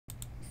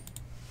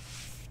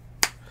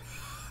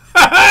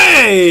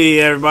Hey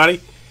everybody,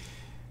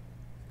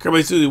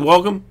 everybody, Susie,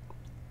 welcome.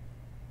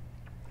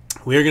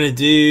 We're gonna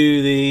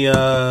do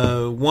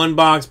the one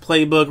box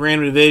playbook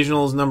random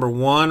divisionals number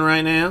 1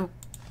 right now.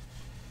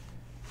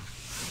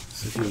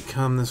 So if you would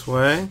come this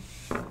way.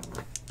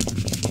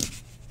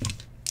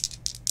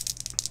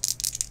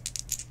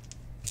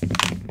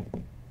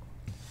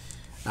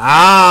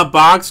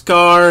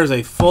 Boxcars,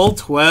 a full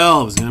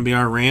 12 is gonna be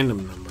our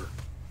random number.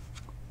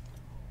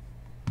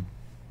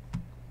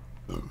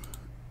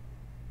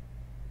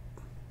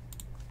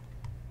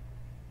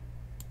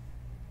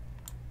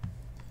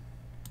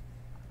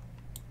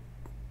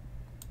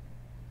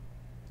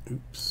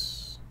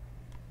 Oops.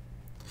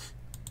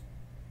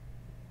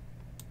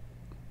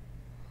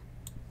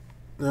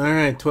 All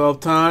right, 12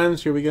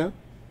 times. Here we go.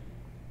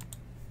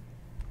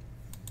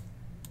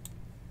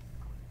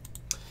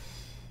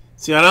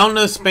 See, I don't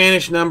know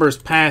Spanish numbers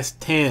past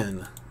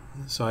 10,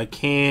 so I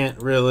can't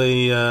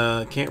really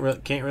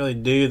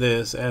do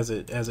this as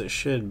it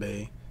should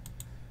be.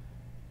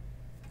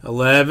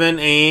 11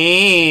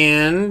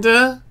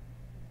 and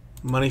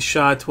money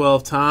shot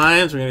 12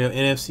 times. We're gonna go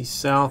NFC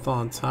South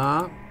on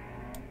top.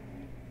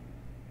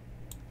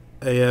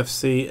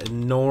 AFC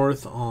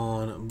North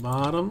on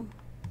bottom.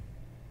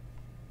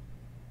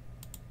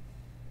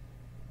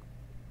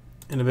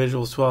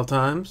 Individuals 12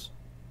 times.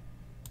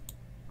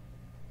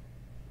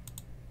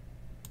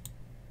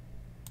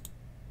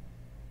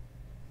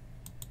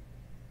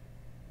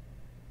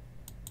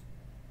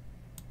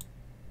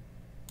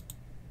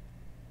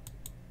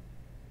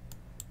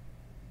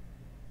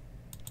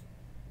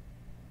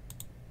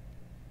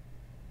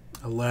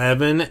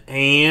 $11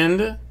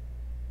 and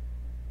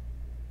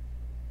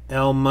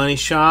L money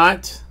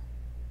shot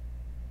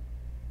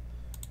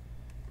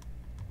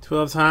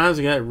 12 times.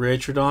 We got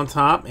Richard on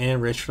top and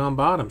Richard on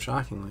bottom,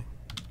 shockingly.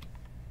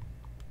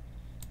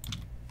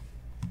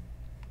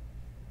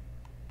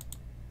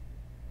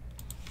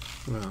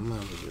 Well, I'm going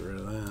to get rid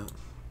of that.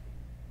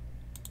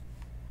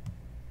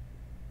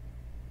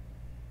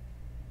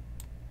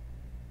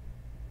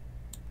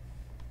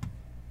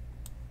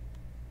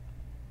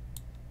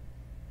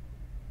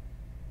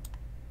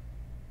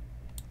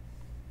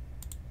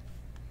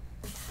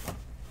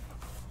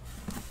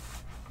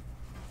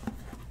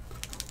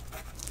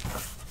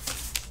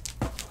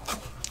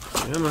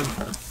 Come on.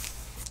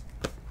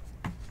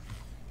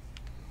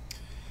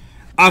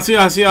 Aussie.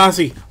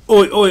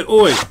 Oi.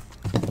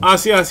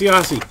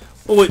 Aussie.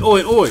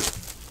 Oi.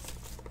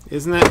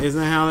 Isn't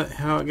that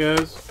how it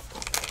goes?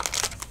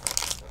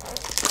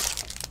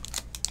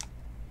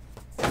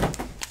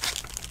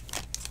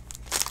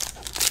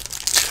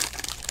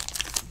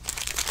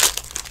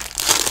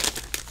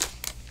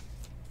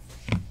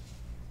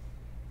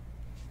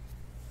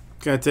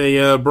 Got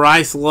a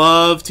Bryce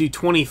Love to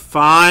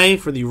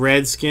 25 for the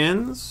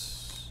Redskins.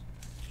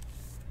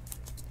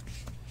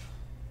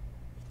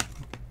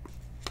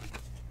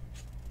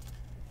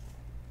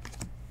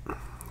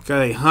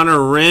 Got a Hunter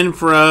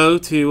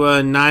Renfrow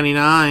to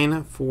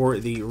 99 for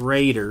the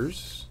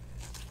Raiders.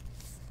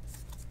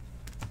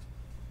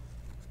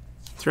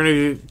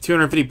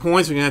 250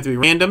 points. We're going to have to be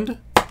randomed.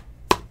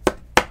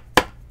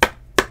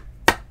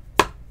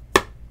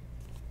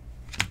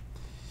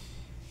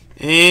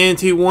 And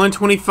to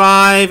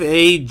 125,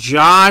 a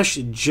Josh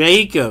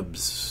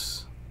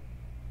Jacobs.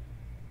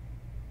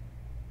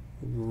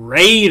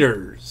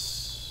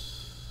 Raiders.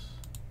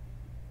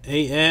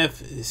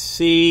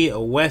 AFC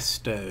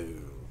Westo.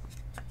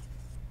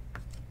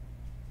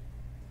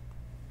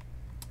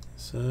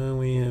 So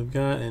we have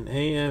got an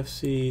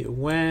AFC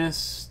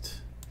West.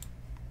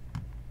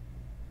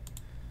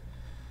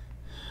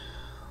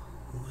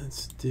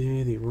 Let's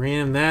do the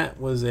random. That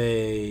was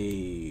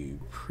a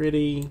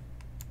pretty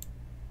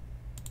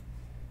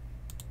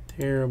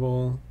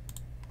terrible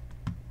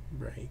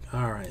break.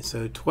 All right,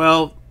 so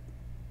 12.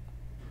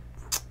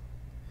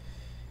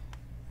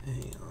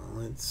 Hang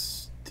on,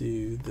 let's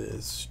do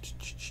this.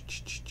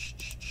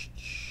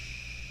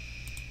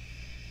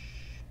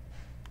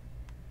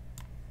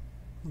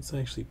 Let's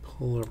actually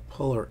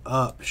pull her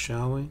up,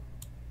 shall we?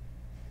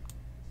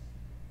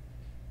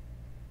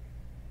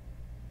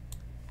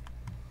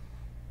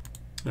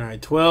 All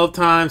right, 12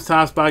 times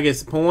top spot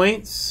gets the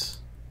points.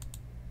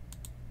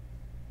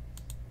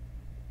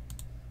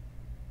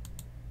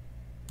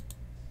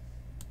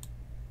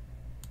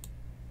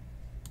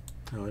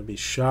 I would be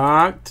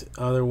shocked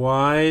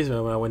otherwise. I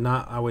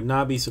would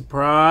not be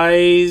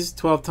surprised.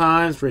 12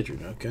 times,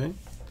 Richard. Okay.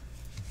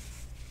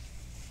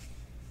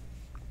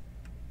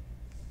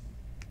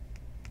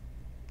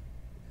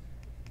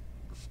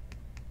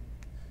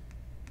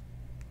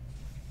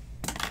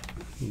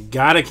 You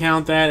gotta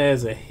count that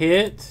as a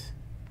hit.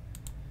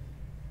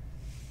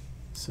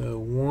 So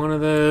one of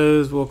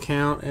those will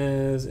count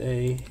as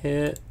a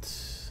hit.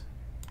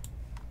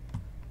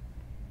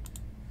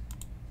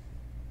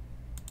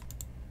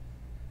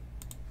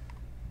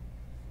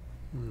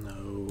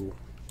 No.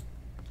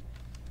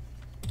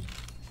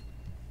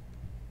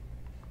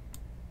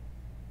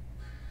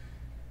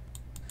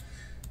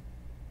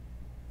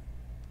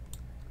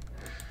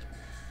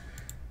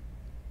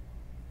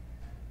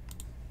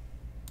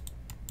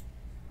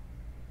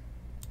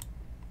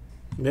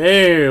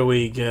 There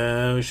we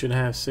go. We should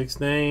have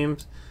 6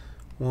 names.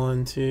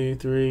 1, 2,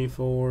 3,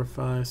 4,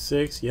 5,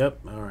 6. Yep.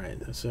 All right.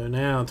 So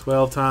now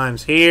 12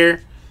 times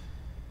here.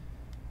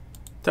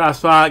 Top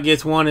spot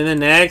gets 1 in the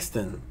next,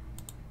 and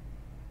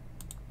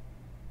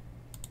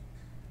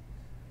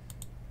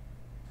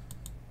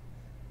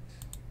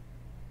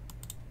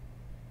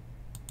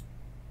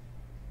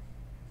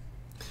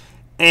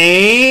the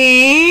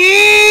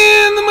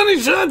money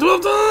shot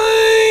 12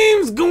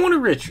 times, going to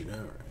Richard. All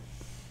right.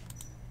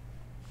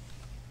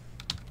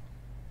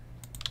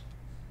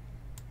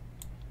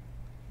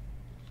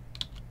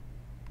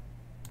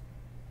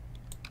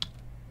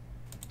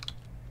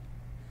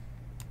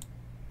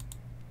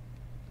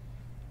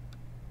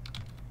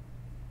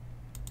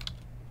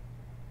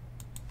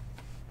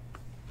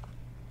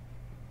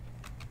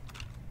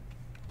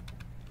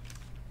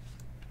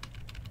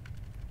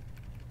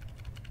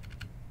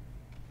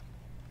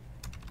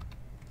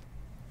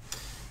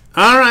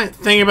 All right,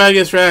 think about it,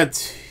 gets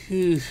right.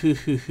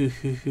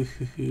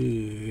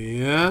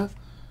 Yeah.